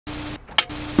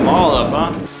all up,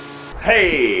 huh?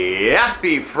 Hey,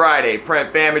 happy Friday,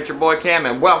 Print fam. It's your boy Cam,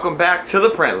 and welcome back to the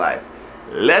Print Life.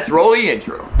 Let's roll the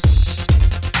intro.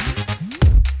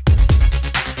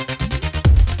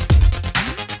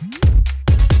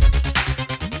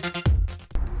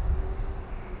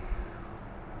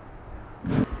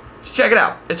 Check it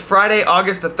out. It's Friday,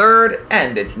 August the 3rd,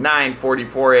 and it's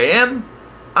 9:44 a.m.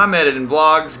 I'm editing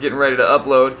vlogs, getting ready to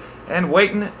upload, and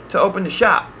waiting to open the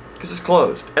shop, because it's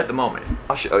closed at the moment.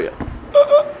 I'll show you.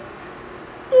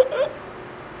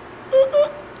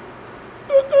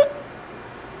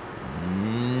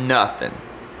 Nothing.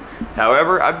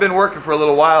 However, I've been working for a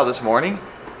little while this morning.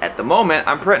 At the moment,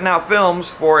 I'm printing out films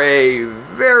for a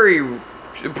very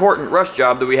important rush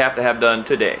job that we have to have done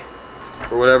today.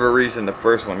 For whatever reason, the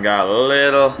first one got a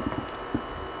little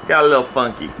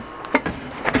funky.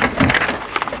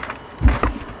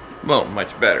 Boom,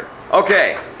 much better.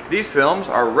 Okay, these films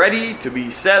are ready to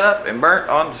be set up and burnt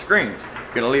onto screens.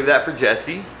 Gonna leave that for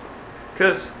Jesse,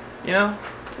 cause you know,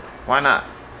 why not?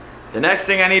 The next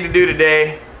thing I need to do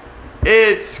today,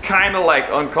 it's kind of like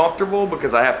uncomfortable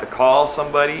because I have to call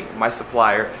somebody, my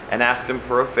supplier, and ask them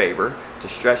for a favor to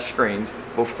stretch screens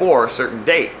before a certain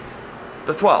date,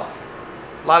 the 12th.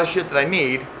 A lot of shit that I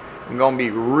need. I'm gonna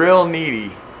be real needy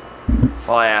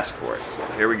while I ask for it. So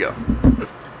here we go.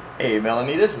 Hey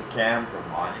Melanie, this is Cam from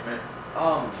Monument.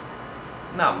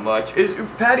 Not much.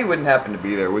 Patty wouldn't happen to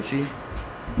be there, would she?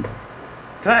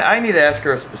 I need to ask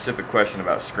her a specific question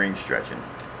about screen stretching.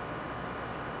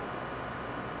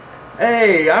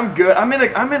 Hey, I'm good. I'm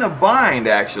in a bind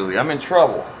actually. I'm in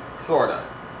trouble, sorta.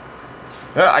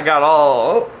 I got all.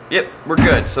 Oh, yep, we're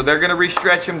good. So they're gonna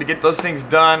restretch them to get those things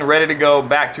done, ready to go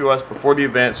back to us before the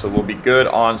event, so we'll be good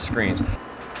on screens.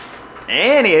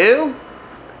 Anywho,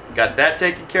 got that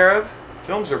taken care of.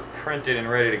 Films are printed and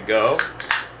ready to go.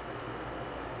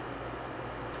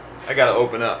 I gotta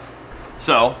open up.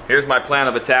 So here's my plan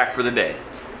of attack for the day.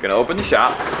 Gonna open the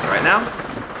shop right now.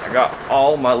 I got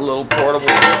all my little portable.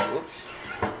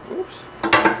 Oops.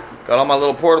 Got all my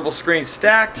little portable screens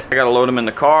stacked. I gotta load them in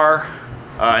the car.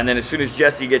 And then as soon as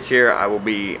Jesse gets here, I will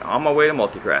be on my way to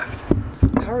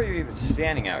Multicraft. How are you even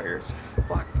standing out here? It's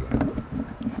fucking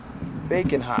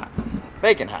baking hot.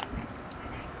 Baking hot.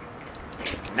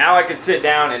 Now I can sit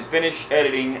down and finish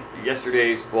editing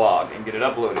yesterday's vlog and get it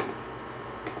uploaded.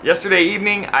 Yesterday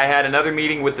evening, I had another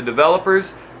meeting with the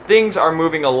developers. Things are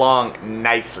moving along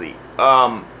nicely.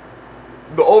 The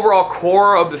overall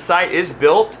core of the site is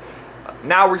built.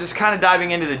 Now we're just kind of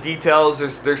diving into the details.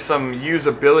 There's some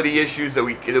usability issues that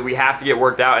we have to get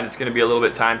worked out, and it's going to be a little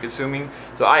bit time consuming.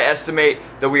 So I estimate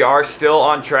that we are still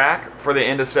on track for the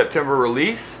end of September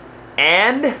release,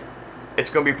 and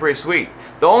it's going to be pretty sweet.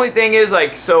 The only thing is,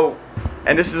 like, so,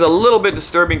 and this is a little bit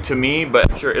disturbing to me, but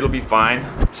I'm sure it'll be fine.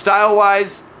 Style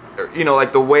wise, you know,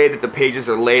 like the way that the pages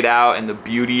are laid out and the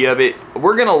beauty of it,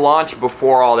 we're gonna launch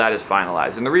before all that is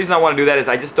finalized. And the reason I want to do that is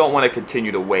I just don't want to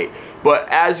continue to wait. But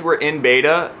as we're in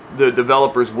beta, the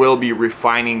developers will be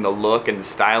refining the look and the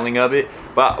styling of it.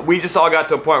 But we just all got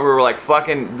to a point where we're like,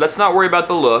 fucking, let's not worry about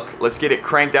the look. Let's get it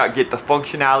cranked out, get the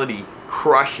functionality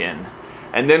crushing,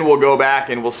 and then we'll go back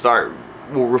and we'll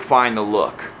refine the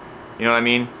look. You know what I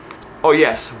mean? Oh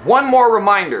yes, one more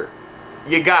reminder,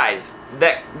 you guys.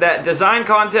 That design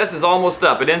contest is almost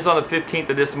up. It ends on the 15th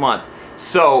of this month.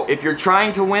 So if you're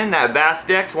trying to win that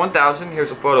Vastex 1000,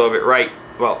 here's a photo of it right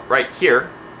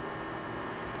here.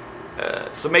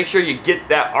 So make sure you get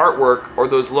that artwork or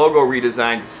those logo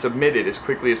redesigns submitted as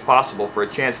quickly as possible for a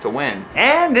chance to win.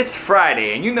 And it's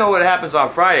Friday, and you know what happens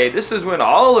on Friday. This is when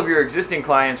all of your existing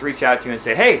clients reach out to you and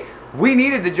say, hey, we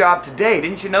needed the job today.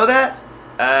 Didn't you know that?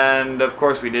 And of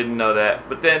course we didn't know that.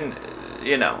 But then,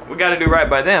 you know, we got to do right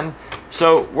by them.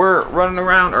 So we're running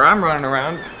around, or I'm running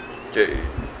around to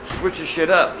switch the shit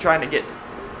up, trying to get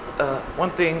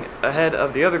one thing ahead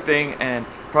of the other thing and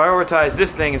prioritize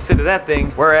this thing instead of that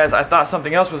thing, whereas I thought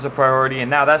something else was a priority and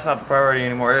now that's not the priority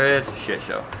anymore. It's a shit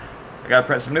show. I gotta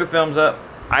print some new films up.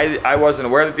 I wasn't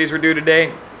aware that these were due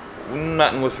today.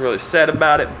 Nothing was really said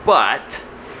about it, but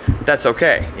that's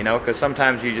okay, you know, because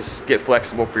sometimes you just get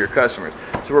flexible for your customers.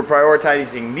 So we're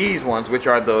prioritizing these ones, which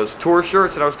are those tour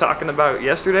shirts that I was talking about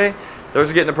yesterday. Those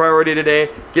are getting a priority today,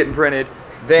 getting printed.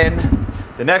 Then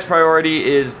the next priority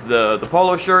is the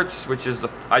polo shirts, which is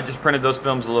I just printed those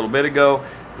films a little bit ago.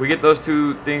 If we get those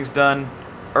two things done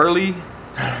early,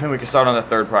 then we can start on the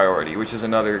third priority, which is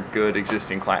another good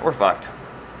existing client. We're fucked.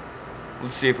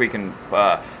 Let's see if we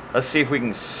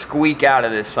can squeak out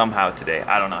of this somehow today.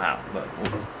 I don't know how, but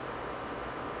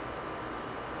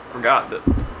forgot the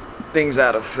things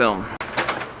out of film.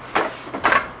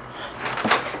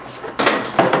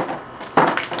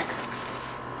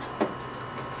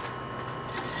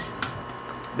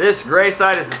 This gray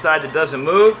side is the side that doesn't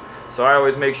move, so I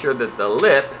always make sure that the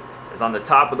lip is on the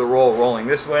top of the roll rolling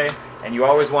this way, and you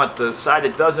always want the side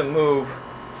that doesn't move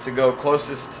to go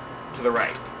closest to the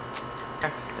right.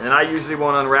 And then I usually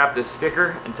won't unwrap this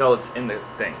sticker until it's in the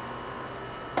thing.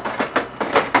 There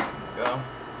we go.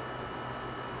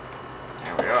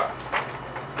 There we are.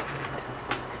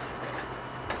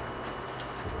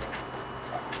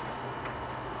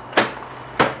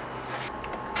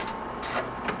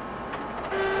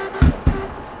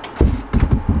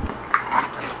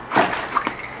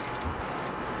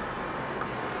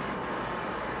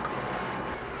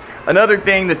 Another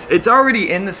thing it's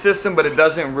already in the system, but it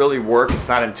doesn't really work, it's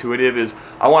not intuitive, is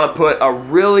I want to put a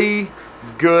really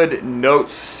good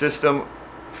notes system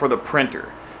for the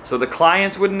printer. So the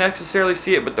clients wouldn't necessarily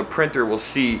see it, but the printer will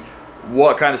see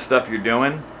what kind of stuff you're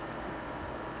doing.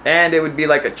 And it would be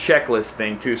like a checklist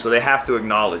thing too, so they have to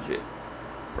acknowledge it,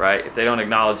 right? If they don't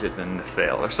acknowledge it, then they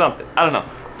fail or something. I don't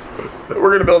know.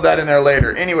 We're gonna build that in there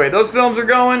later. Anyway, those films are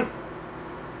going.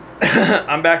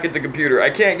 I'm back at the computer. I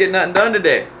can't get nothing done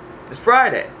today. It's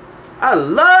Friday. I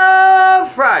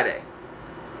love Friday.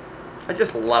 I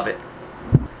just love it.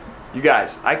 You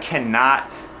guys, I cannot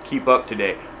keep up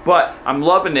today, but I'm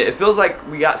loving it. It feels like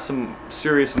we got some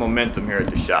serious momentum here at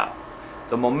the shop.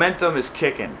 The momentum is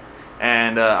kicking,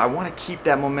 and I want to keep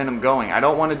that momentum going. I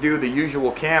don't want to do the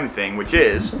usual cam thing, which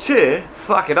is to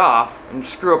fuck it off and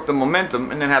screw up the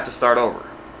momentum and then have to start over.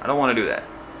 I don't want to do that.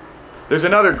 There's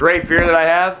another great fear that I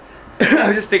have. I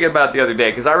was just thinking about it the other day,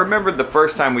 because I remember the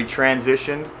first time we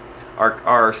transitioned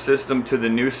our system to the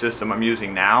new system I'm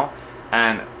using now,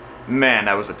 and man,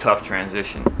 that was a tough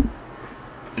transition.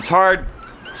 It's hard,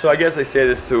 so I guess I say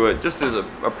this to it just as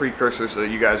a precursor so that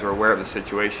you guys are aware of the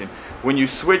situation. When you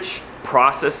switch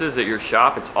processes at your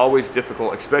shop, it's always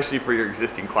difficult, especially for your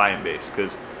existing client base,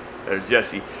 because there's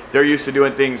Jesse. They're used to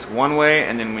doing things one way,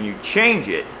 and then when you change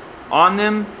it on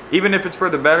them, even if it's for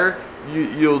the better,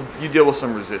 you deal with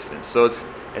some resistance. So it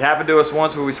happened to us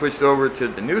once when we switched over to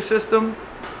the new system,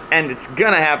 and it's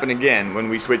gonna happen again when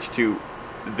we switch to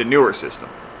the newer system.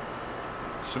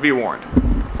 So be warned.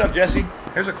 What's up, Jesse?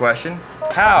 Here's a question.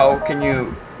 How can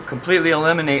you completely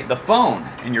eliminate the phone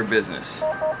in your business?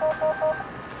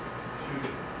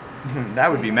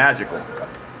 That would be magical.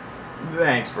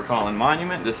 Thanks for calling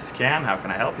Monument. This is Cam. How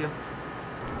can I help you?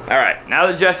 Alright, now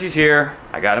that Jesse's here,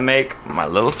 I gotta make my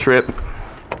little trip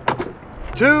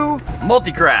to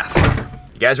Multicraft.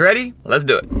 You guys ready? Let's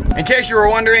do it. In case you were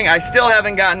wondering, I still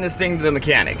haven't gotten this thing to the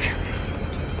mechanic.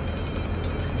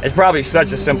 It's probably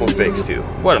such a simple fix too.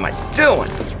 What am I doing?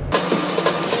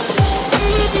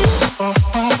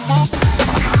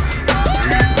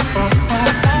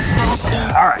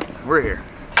 Alright, we're here.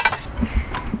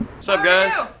 What's up,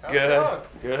 guys? Good,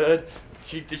 good.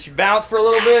 Did she bounce for a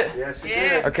little bit? Yes, she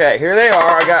did. Okay, here they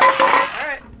are. I got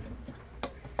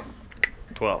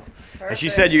 12. Perfect. And she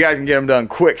said you guys can get them done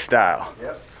quick style.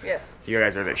 Yep. Yes. You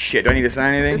guys are the shit. Do I need to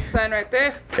sign anything? This sign right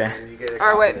there. Okay.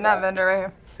 Or wait, not vendor right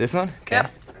here. This one? Okay.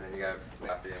 Yep. And then you got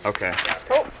okay.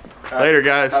 Cool. Later,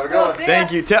 guys. Have a good one.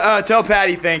 Thank you. Tell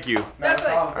Patty thank you.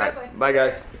 Definitely. All right. Definitely. Bye,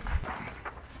 guys.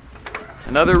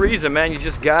 Another reason, man, you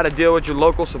just got to deal with your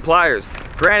local suppliers.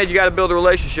 Granted, you got to build a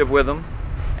relationship with them.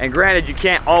 And granted, you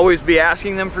can't always be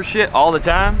asking them for shit all the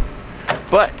time.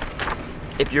 But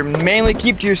if you mainly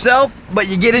keep to yourself, but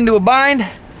you get into a bind,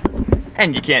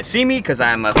 and you can't see me because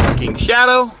I'm a fucking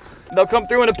shadow, they'll come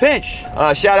through in a pinch.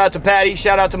 Shout out to Patty,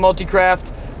 shout out to Multicraft,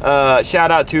 shout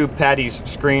out to Patty's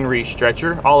screen reach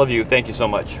stretcher. All of you, thank you so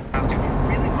much. If you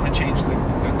really want to change the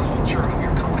culture of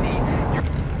your company,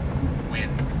 when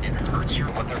it hurts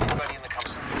what they're everybody in the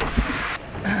company.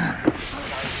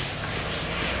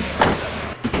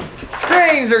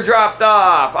 Screens are dropped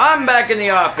off. I'm back in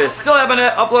the office. Still haven't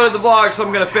uploaded the vlog, so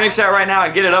I'm going to finish that right now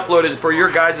and get it uploaded for your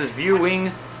guys'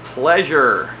 viewing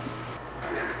pleasure.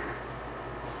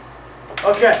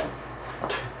 Okay.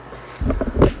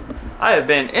 I have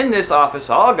been in this office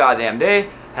all goddamn day.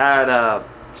 Had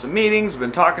some meetings,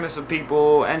 been talking to some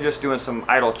people, and just doing some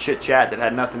idle chit chat that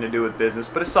had nothing to do with business.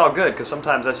 But it's all good because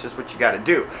sometimes that's just what you got to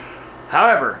do.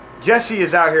 However, Jesse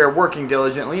is out here working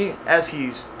diligently, as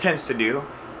he tends to do.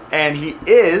 And he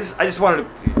is, I just wanted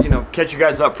to, you know, catch you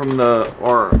guys up from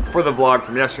for the vlog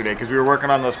from yesterday, because we were working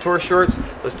on those tour shirts.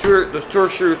 Those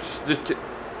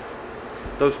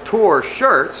tour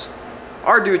shirts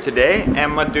are due today,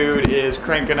 and my dude is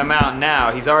cranking them out now.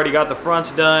 He's already got the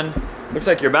fronts done. Looks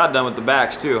like you're about done with the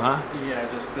backs too, huh? Yeah,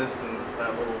 just this and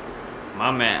that little.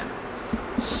 My man.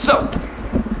 So,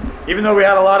 even though we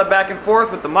had a lot of back and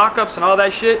forth with the mock-ups and all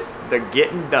that shit, they're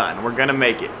getting done. We're gonna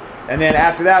make it. And then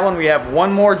after that one, we have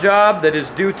one more job that is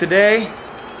due today.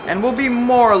 and we'll be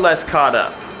more or less caught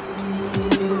up.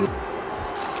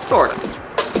 Sort of.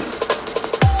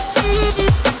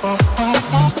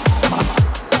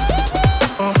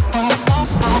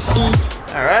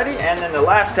 Alrighty, and then the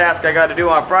last task I got to do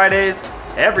on Fridays,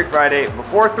 every Friday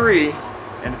before 3,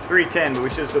 and it's 3:10, but we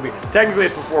should still be, technically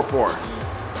it's before 4,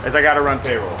 as I got to run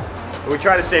payroll. But we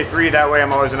try to say 3, that way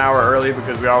I'm always an hour early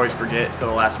because we always forget till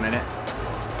the last minute.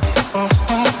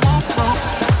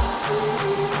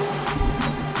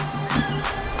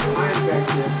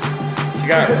 You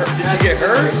got hurt? Did you get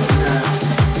hurt?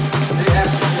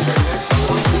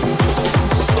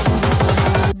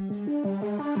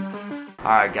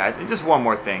 Alright guys, and just one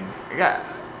more thing.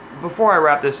 Before I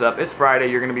wrap this up, it's Friday,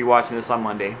 you're going to be watching this on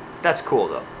Monday. That's cool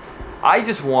though. I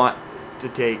just want to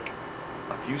take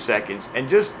a few seconds and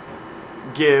just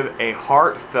give a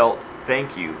heartfelt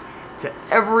thank you to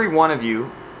every one of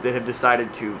you that have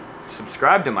decided to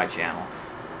subscribe to my channel,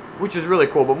 which is really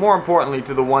cool, but more importantly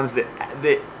to the ones that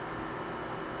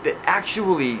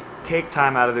actually take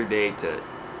time out of their day to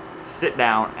sit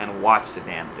down and watch the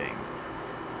damn things.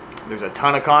 There's a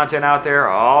ton of content out there,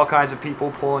 all kinds of people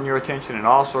pulling your attention in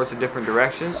all sorts of different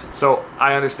directions. So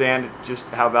I understand just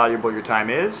how valuable your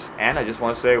time is, and I just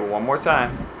want to say one more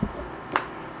time,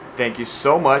 thank you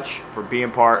so much for being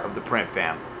part of the Print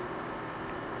fam.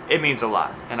 It means a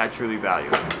lot, and I truly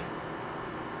value it.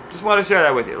 Just want to share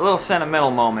that with you. A little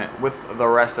sentimental moment with the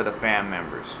rest of the fam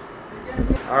members.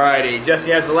 Alrighty,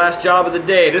 Jesse has the last job of the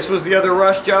day. This was the other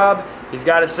rush job. He's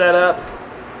got it set up.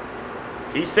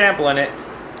 He's sampling it.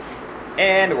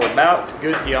 And we're about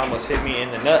good. He almost hit me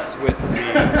in the nuts with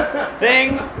the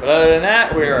thing. But other than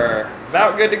that, we're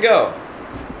about good to go.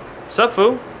 Sup,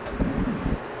 fool?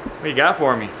 What you got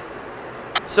for me?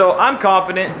 So I'm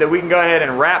confident that we can go ahead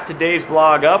and wrap today's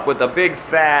vlog up with a big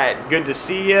fat good to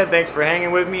see ya. Thanks for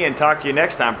hanging with me, and talk to you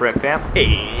next time, Print fam.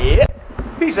 Hey,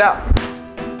 peace out.